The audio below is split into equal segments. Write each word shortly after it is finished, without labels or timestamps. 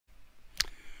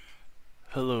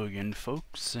Hello again,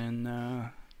 folks,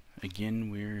 and again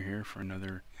we're here for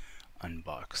another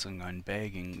unboxing,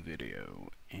 unbagging video,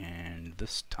 and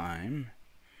this time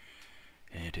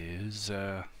it is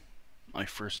my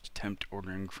first attempt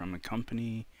ordering from a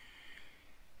company,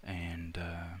 and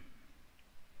I'd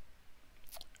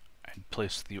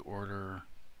placed the order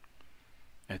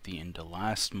at the end of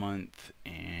last month,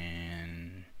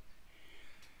 and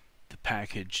the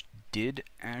package did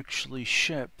actually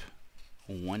ship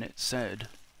when it said,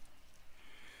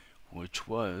 which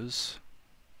was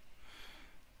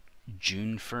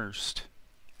June 1st,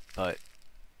 but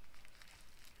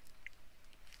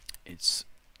it's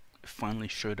finally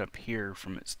showed up here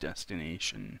from its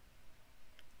destination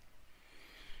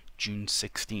June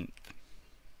 16th.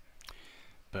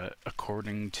 But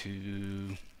according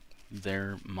to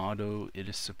their motto, it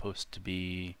is supposed to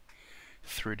be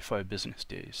 3 to 5 business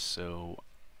days, so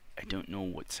I don't know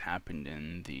what's happened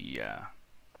in the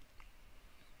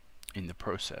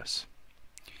process.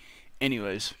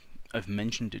 Anyways, I've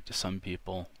mentioned it to some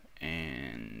people,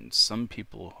 and some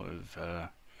people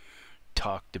have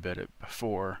talked about it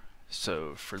before.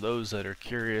 So for those that are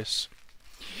curious,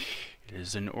 it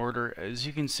is an order, as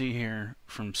you can see here,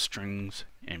 from Strings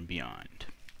and Beyond.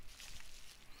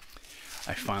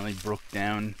 I finally broke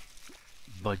down,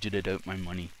 budgeted out my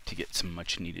money to get some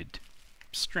much needed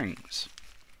strings.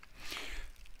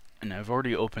 And I've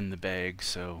already opened the bag,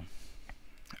 so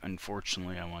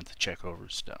unfortunately I want to check over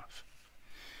stuff.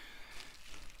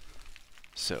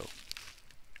 So,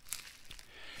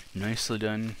 nicely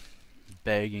done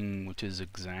bagging, which is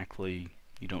exactly,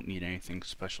 you don't need anything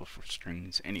special for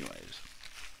strings anyways.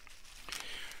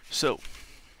 So,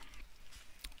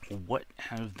 what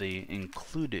have they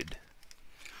included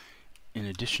in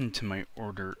addition to my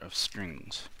order of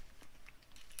strings?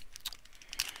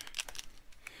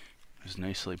 It was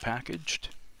nicely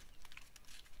packaged.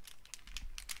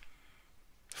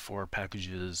 4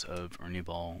 packages of Ernie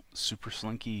Ball Super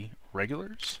Slinky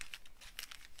regulars,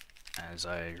 as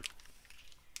I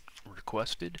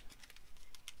requested.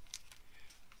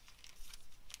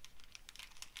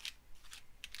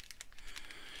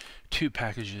 Two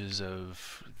packages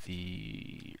of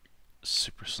the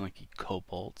Super Slinky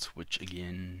Cobalts, which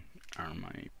again are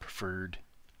my preferred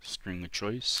string of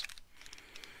choice.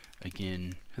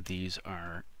 Again, these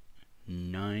are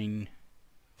 9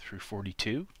 through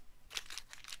 42.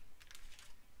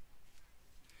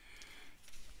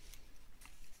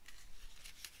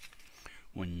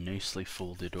 When nicely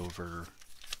folded over,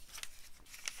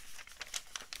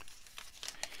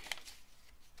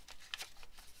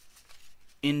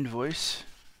 invoice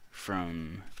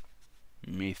from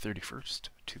May 31st,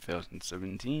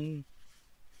 2017.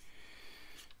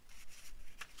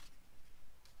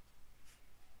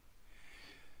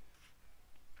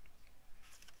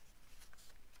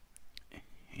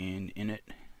 And in it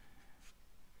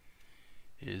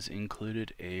is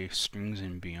included a Strings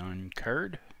and Beyond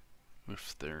card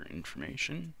with their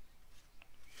information.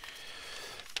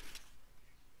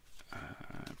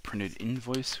 Printed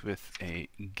invoice with a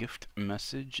gift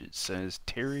message. It says,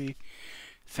 "Terry,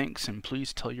 thanks, and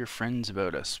please tell your friends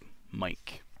about us,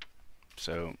 Mike."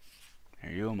 So,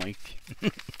 there you go, Mike.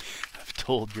 I've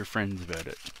told your friends about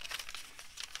it.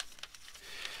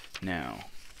 Now,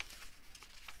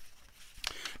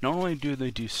 not only do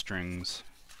they do strings,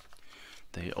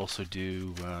 they also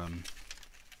do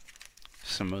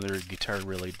some other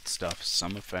guitar-related stuff,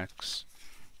 some effects.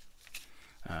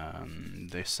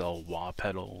 They sell wah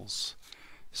pedals,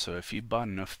 so if you bought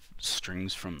enough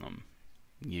strings from them,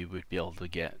 you would be able to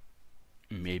get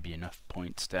maybe enough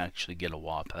points to actually get a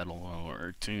wah pedal or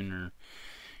a tuner.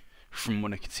 From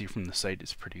what I can see from the site,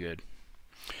 it's pretty good.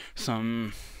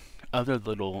 Some other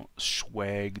little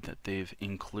swag that they've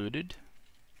included: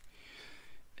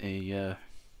 a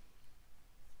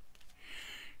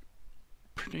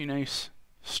pretty nice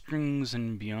Strings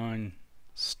and Beyond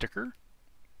sticker,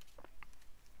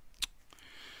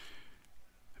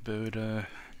 about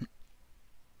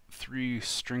 3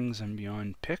 Strings and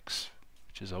Beyond picks,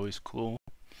 which is always cool,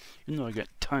 even though I got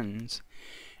tons.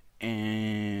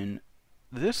 And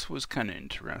this was kind of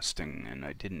interesting, and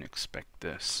I didn't expect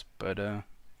this, but I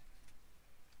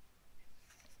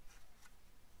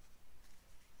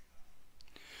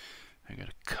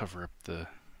gotta cover up the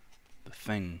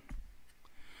thing.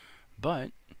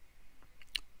 But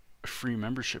a free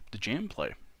membership to Jam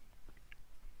Play.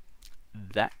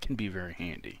 That can be very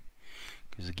handy,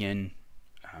 because again,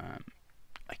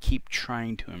 I keep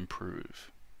trying to improve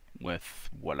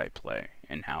with what I play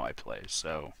and how I play,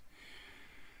 so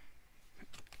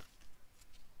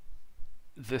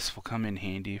this will come in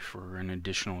handy for an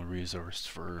additional resource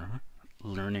for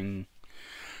learning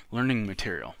learning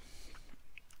material.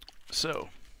 So,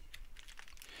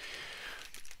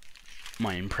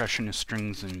 my impression of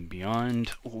Strings and Beyond,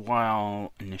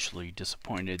 while initially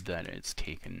disappointed that it's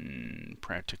taken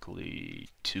practically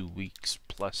 2 weeks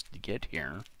plus to get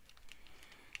here,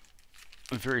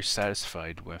 I'm very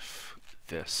satisfied with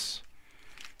this.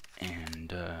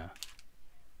 And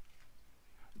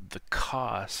the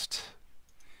cost,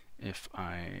 if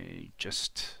I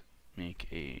just make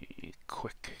a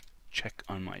quick check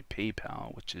on my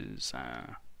PayPal, which is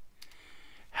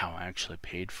how I actually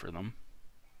paid for them.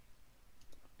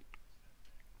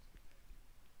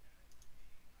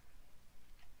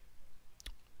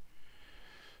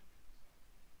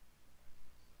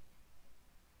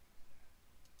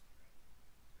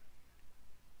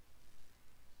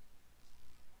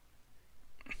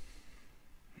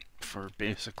 For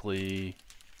basically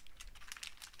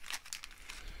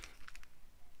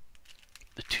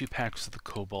the 2 packs of the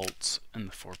Cobalts and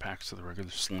the 4 packs of the regular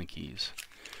Slinkies,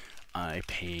 I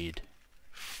paid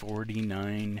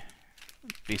 49,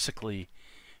 basically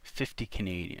 50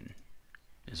 Canadian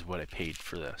is what I paid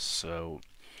for this. So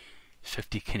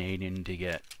 50 Canadian to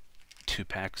get 2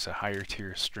 packs of higher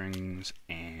tier strings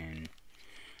and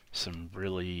some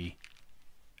really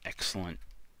excellent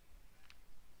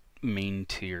main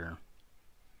tier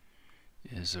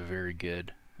is a very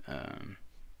good. I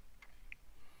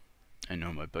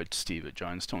know my bud Steve at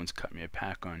Johnstone's cut me a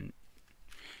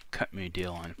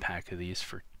deal on a pack of these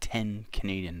for 10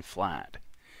 Canadian flat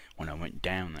when I went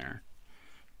down there.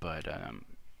 But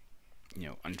you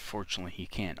know, unfortunately he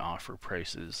can't offer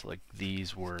prices like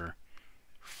these were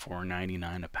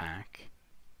 $4.99 a pack.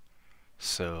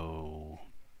 So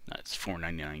that's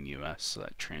 $4.99 US, so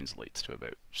that translates to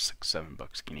about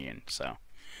 $6-7 Canadian. So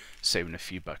saving a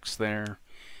few bucks there.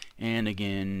 And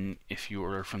again, if you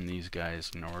order from these guys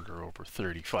and order over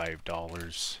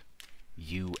 $35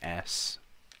 US,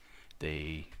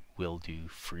 they will do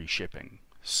free shipping.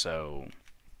 So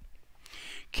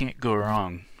can't go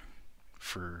wrong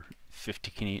for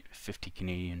 50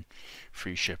 Canadian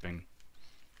free shipping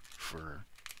for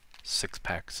 6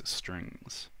 packs of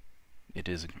strings. It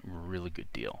is a really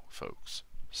good deal, folks.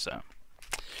 So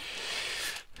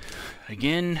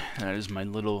again, that is my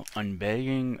little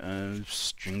unbagging of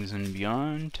Strings and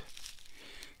Beyond.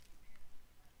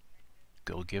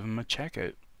 Go give them a check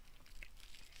out.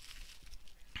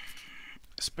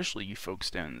 Especially you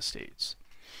folks down in the States.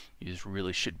 You just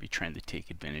really should be trying to take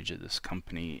advantage of this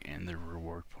company and their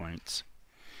reward points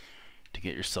to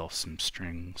get yourself some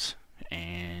strings.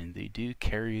 And they do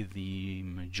carry the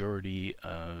majority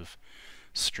of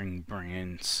string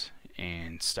brands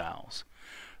and styles.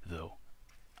 Though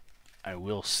I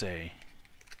will say,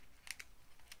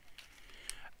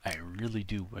 I really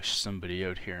do wish somebody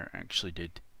out here actually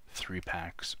did 3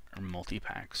 packs or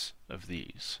multi-packs of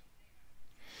these.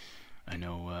 I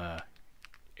know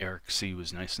Eric C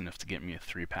was nice enough to get me a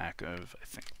 3 pack of, I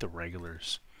think, the regular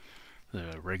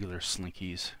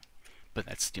Slinkies. But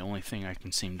that's the only thing I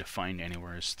can seem to find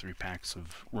anywhere is 3 packs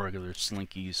of regular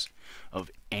Slinkies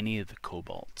of any of the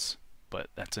Cobalts. But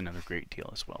that's another great deal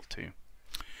as well too.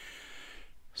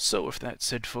 So with that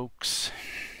said, folks,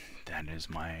 that is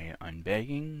my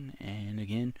unbagging, and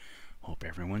again, hope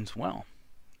everyone's well.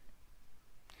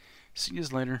 See you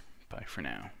later. Bye for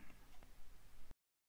now.